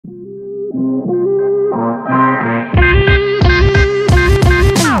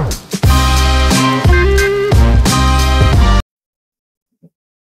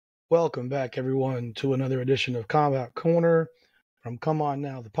Welcome back, everyone, to another edition of Combat Corner from Come On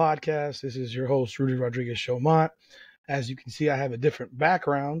Now, the podcast. This is your host, Rudy Rodriguez Showmont. As you can see, I have a different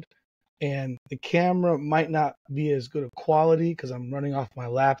background, and the camera might not be as good of quality because I'm running off my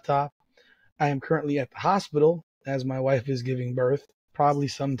laptop. I am currently at the hospital as my wife is giving birth, probably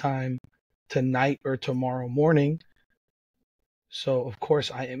sometime tonight or tomorrow morning. So, of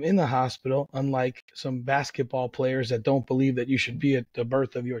course, I am in the hospital, unlike some basketball players that don't believe that you should be at the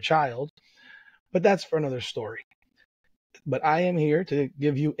birth of your child. But that's for another story. But I am here to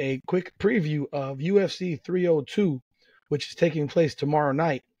give you a quick preview of UFC 302, which is taking place tomorrow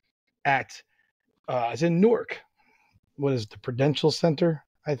night at, it's in Newark. What is it, the Prudential Center,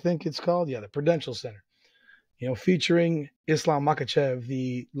 I think it's called? Yeah, the Prudential Center. You know, featuring Islam Makhachev,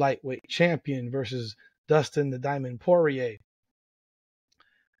 the lightweight champion, versus Dustin the Diamond Poirier.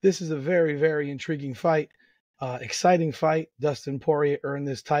 This is a very, very intriguing fight, exciting fight. Dustin Poirier earned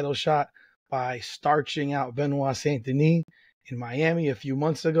this title shot by starching out Benoit Saint-Denis in Miami a few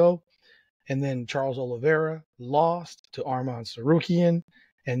months ago. And then Charles Oliveira lost to Arman Tsarukyan.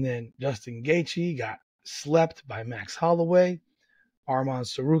 And then Justin Gaethje got slept by Max Holloway. Arman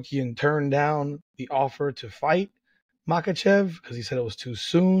Tsarukyan turned down the offer to fight Makhachev because he said it was too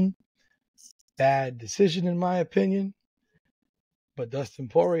soon. Bad decision, in my opinion. But Dustin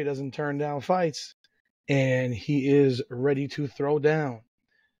Poirier doesn't turn down fights, and he is ready to throw down.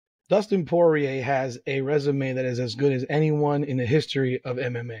 Dustin Poirier has a resume that is as good as anyone in the history of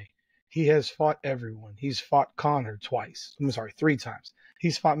MMA. He has fought everyone. He's fought Conor three times.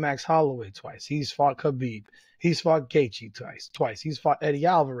 He's fought Max Holloway twice. He's fought Khabib. He's fought Gaethje twice. He's fought Eddie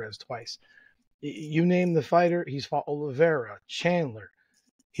Alvarez twice. You name the fighter, he's fought Oliveira, Chandler.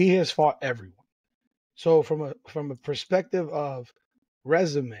 He has fought everyone. So from a perspective of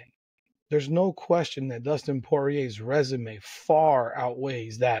resume, there's no question that Dustin Poirier's resume far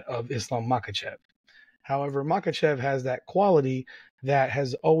outweighs that of Islam Makhachev. However, Makhachev has that quality that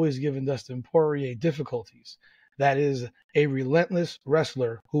has always given Dustin Poirier difficulties. That is a relentless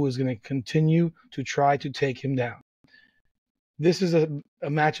wrestler who is going to continue to try to take him down. This is a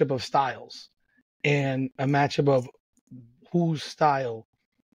matchup of styles and a matchup of whose style,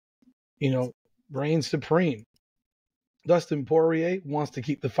 reigns supreme. Dustin Poirier wants to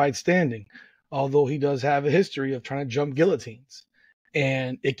keep the fight standing, although he does have a history of trying to jump guillotines,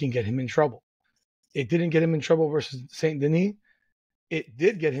 and it can get him in trouble. It didn't get him in trouble versus Saint-Denis. It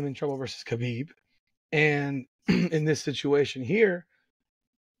did get him in trouble versus Khabib. And in this situation here,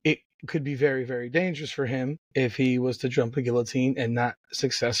 it could be very, very dangerous for him if he was to jump a guillotine and not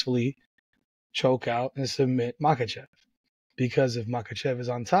successfully choke out and submit Makhachev. Because if Makhachev is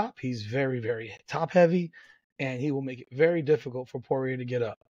on top, he's very, very top heavy, and he will make it very difficult for Poirier to get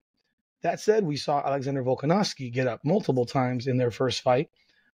up. That said, we saw Alexander Volkanovski get up multiple times in their first fight,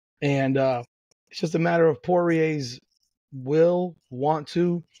 and it's just a matter of Poirier's want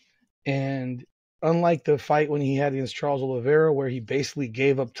to, and unlike the fight when he had against Charles Oliveira, where he basically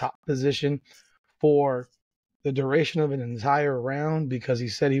gave up top position for the duration of an entire round because he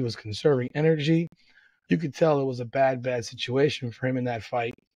said he was conserving energy, you could tell it was a bad situation for him in that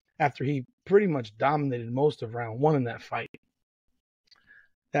fight after he pretty much dominated most of round one in that fight.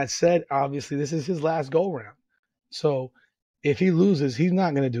 That said, obviously, this is his last go-round. So if he loses, he's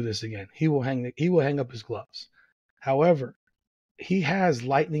not going to do this again. He will hang up his gloves. However, he has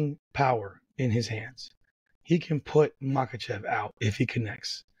lightning power in his hands. He can put Makhachev out if he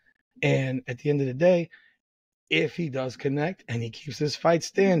connects. And at the end of the day, if he does connect and he keeps this fight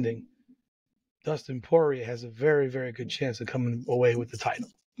standing, Dustin Poirier has a very, very good chance of coming away with the title.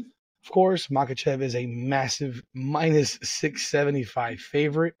 Of course, Makhachev is a massive minus 675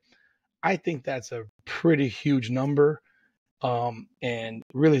 favorite. I think that's a pretty huge number, and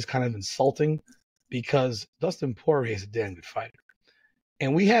really is kind of insulting because Dustin Poirier is a damn good fighter.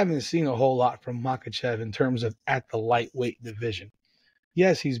 And we haven't seen a whole lot from Makhachev in terms of at the lightweight division.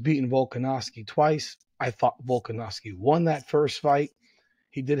 Yes, he's beaten Volkanovski twice. I thought Volkanovski won that first fight.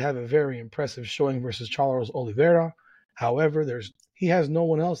 He did have a very impressive showing versus Charles Oliveira. However, he has no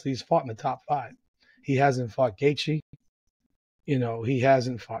one else that he's fought in the top five. He hasn't fought Gaethje. He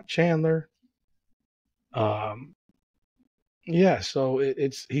hasn't fought Chandler. So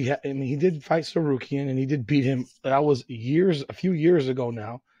he did fight Tsarukyan, and he did beat him. That was a few years ago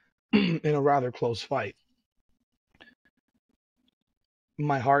now, in a rather close fight.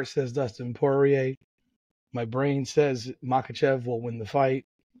 My heart says Dustin Poirier. My brain says Makhachev will win the fight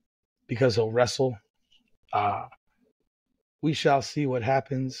because he'll wrestle. We shall see what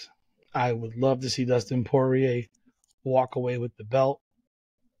happens. I would love to see Dustin Poirier walk away with the belt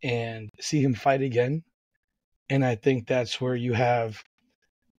and see him fight again. And I think that's where you have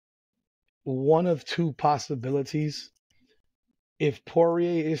one of two possibilities. If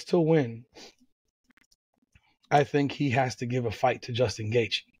Poirier is to win, I think he has to give a fight to Justin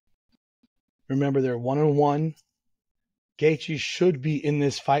Gaethje. Remember, they're 1-1. Gaethje should be in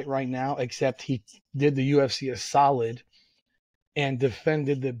this fight right now, except he did the UFC a solid and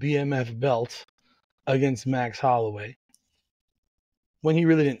defended the BMF belt against Max Holloway when he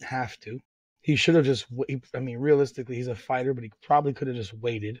really didn't have to. He should have just, I mean, realistically, he's a fighter, but he probably could have just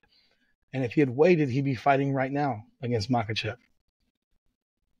waited. And if he had waited, he'd be fighting right now against Makhachev.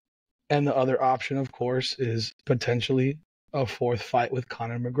 And the other option, of course, is potentially a fourth fight with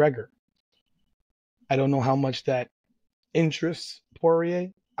Conor McGregor. I don't know how much that interests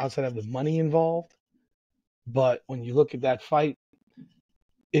Poirier outside of the money involved, but when you look at that fight,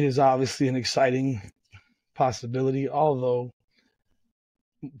 it is obviously an exciting possibility, although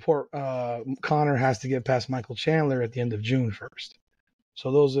Conor has to get past Michael Chandler at the end of June 1st.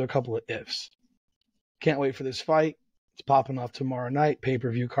 So those are a couple of ifs. Can't wait for this fight. It's popping off tomorrow night.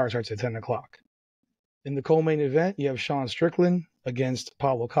 Pay-per-view card starts at 10 o'clock. In the co-main event, you have Sean Strickland against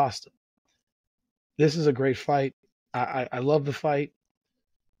Paulo Costa. This is a great fight. I love the fight.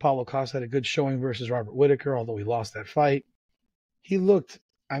 Paulo Costa had a good showing versus Robert Whittaker, although he lost that fight. He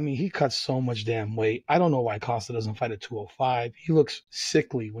cut so much damn weight. I don't know why Costa doesn't fight at 205. He looks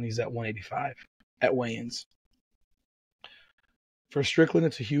sickly when he's at 185 at weigh-ins. For Strickland,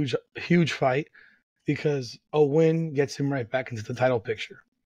 it's a huge fight because a win gets him right back into the title picture.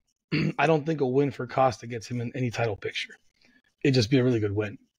 I don't think a win for Costa gets him in any title picture. It'd just be a really good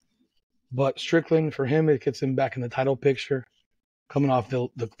win. But Strickland, for him, it gets him back in the title picture, coming off the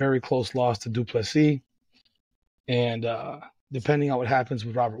very close loss to Duplessis. And depending on what happens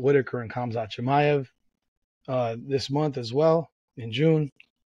with Robert Whittaker and Khamzat Chimaev this month as well, in June,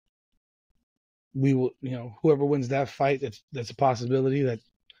 we will, whoever wins that fight, that's a possibility that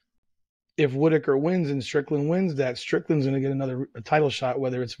if Whittaker wins and Strickland wins, that Strickland's going to get another title shot,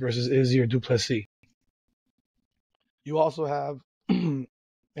 whether it's versus Izzy or Duplessis. You also have,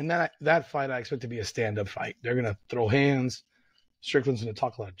 and that fight I expect to be a stand-up fight. They're going to throw hands. Strickland's going to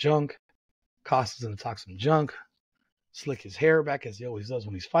talk a lot of junk. Costa's going to talk some junk. Slick his hair back as he always does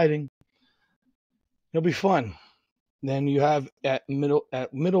when he's fighting. It'll be fun. Then you have at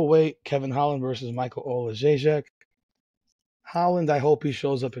middleweight Kevin Holland versus Michael Oleksiejczuk. Holland, I hope he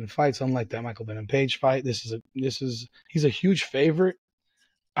shows up in fights, unlike that Michael Venom Page fight. He's a huge favorite.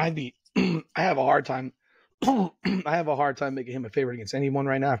 I have a hard time. I have a hard time making him a favorite against anyone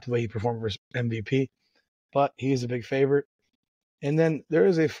right now after the way he performed versus MVP. But he is a big favorite. And then there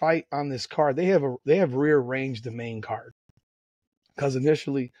is a fight on this card. They have rearranged the main card because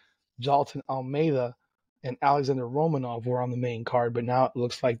initially Jalton Almeida and Alexander Romanov were on the main card, but now it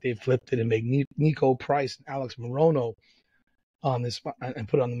looks like they flipped it and made Nico Price and Alex Morono on this and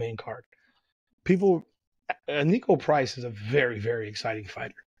put it on the main card. Nico Price is a very, very exciting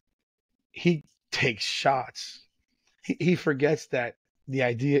fighter. He takes shots. He forgets that the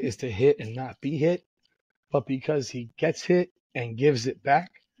idea is to hit and not be hit, but because he gets hit and gives it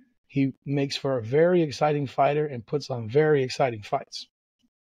back, he makes for a very exciting fighter and puts on very exciting fights.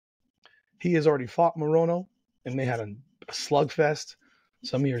 He has already fought Morono, and they had a slugfest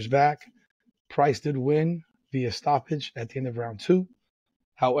some years back. Price did win via stoppage at the end of round 2.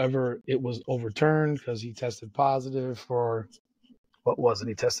 However, it was overturned because he tested positive for, what was it?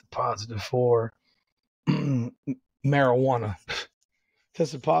 He tested positive for marijuana.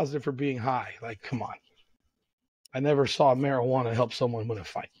 Tested positive for being high. Like, come on. I never saw marijuana help someone win a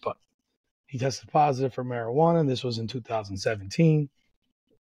fight, but he tested positive for marijuana. This was in 2017.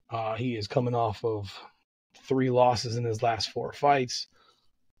 He is coming off of 3 losses in his last 4 fights.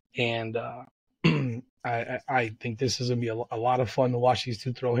 And I think this is going to be a lot of fun to watch these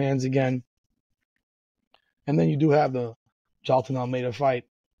two throw hands again. And then you do have the Jalton Almeida fight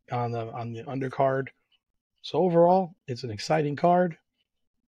on the undercard. So overall, it's an exciting card.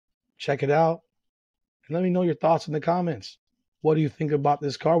 Check it out. And let me know your thoughts in the comments. What do you think about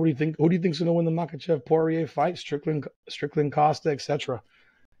this card? What do you think? Who do you think is going to win the Makhachev Poirier fight? Strickland Costa, etc.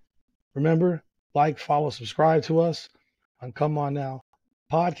 Remember, like, follow, subscribe to us on Come On Now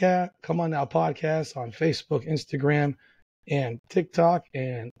Podcast on Facebook, Instagram, and TikTok,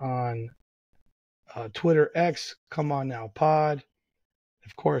 and on Twitter X, Come On Now Pod.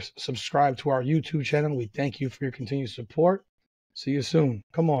 Of course, subscribe to our YouTube channel. We thank you for your continued support. See you soon.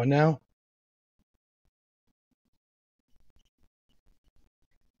 Come on now.